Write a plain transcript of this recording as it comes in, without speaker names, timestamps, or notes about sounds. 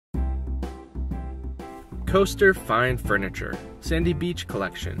Coaster Fine Furniture, Sandy Beach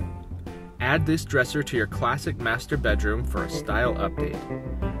Collection. Add this dresser to your classic master bedroom for a style update.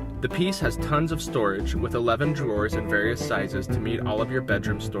 The piece has tons of storage with 11 drawers in various sizes to meet all of your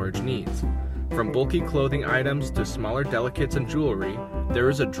bedroom storage needs. From bulky clothing items to smaller delicates and jewelry, there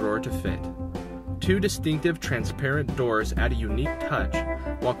is a drawer to fit. 2 distinctive transparent doors add a unique touch,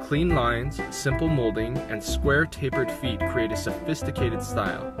 while clean lines, simple molding, and square tapered feet create a sophisticated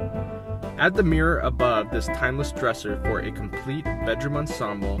style. Add the mirror above this timeless dresser for a complete bedroom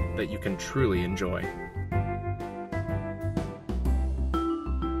ensemble that you can truly enjoy.